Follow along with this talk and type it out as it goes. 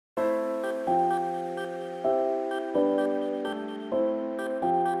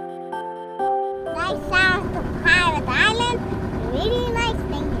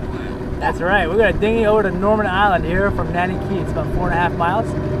That's right. We're going to dinghy over to Norman Island here from Nanny Cay. It's about 4.5 miles.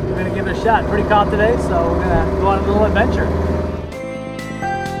 We're going to give it a shot. Pretty calm today, so we're going to go on a little adventure.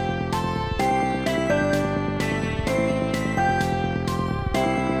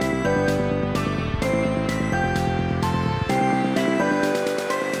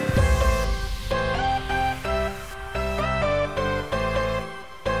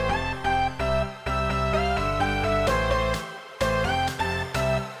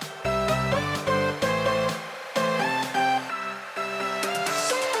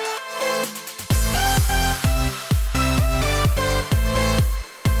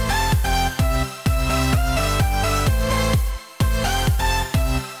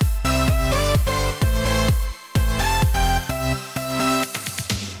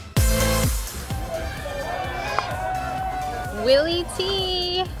 Willy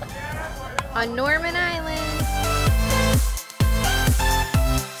T on Norman Island.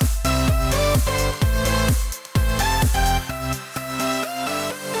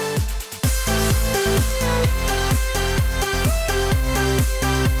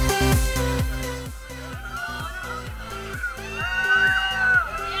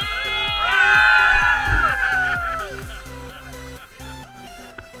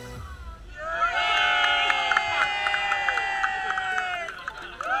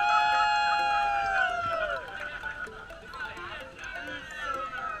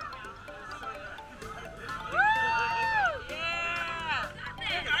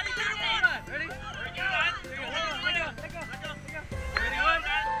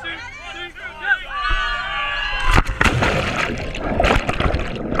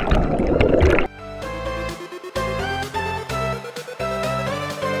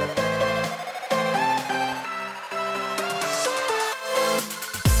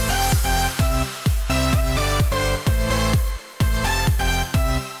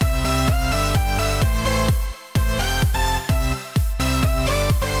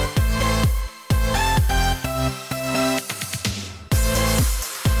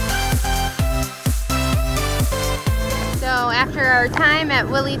 After our time at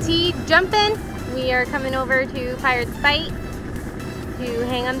Willy T jumping, we are coming over to Pirate's Bite to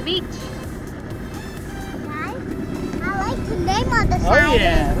hang on the beach. I like the name on the side. Oh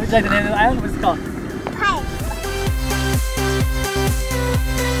yeah, would you like the name of the island? What's it called? Pirate.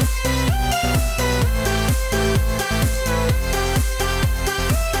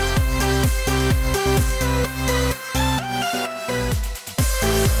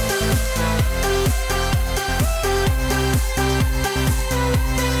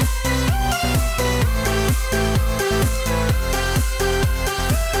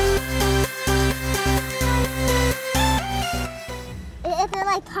 It's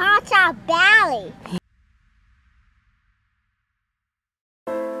like Pacha Valley.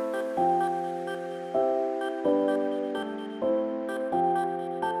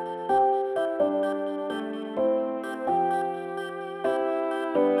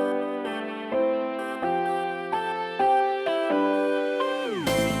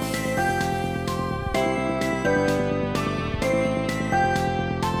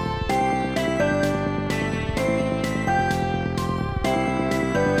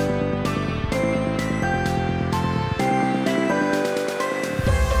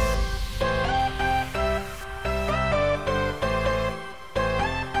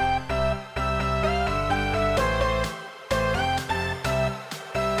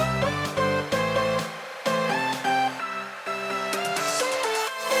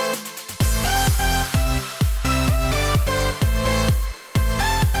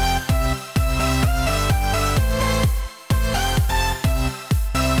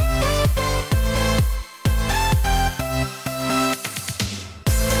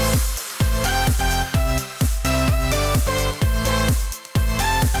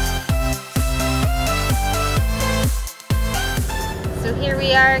 Here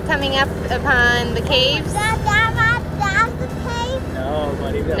we are coming up upon the caves. That's the cave? No,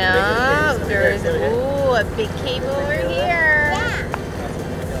 buddy. No, there's a big cave over here. Yeah.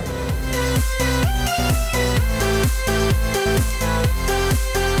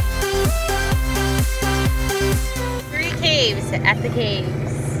 3 caves at the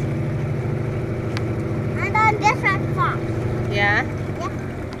caves. And on this one, Yeah? Yeah.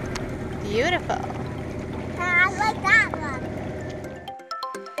 Beautiful.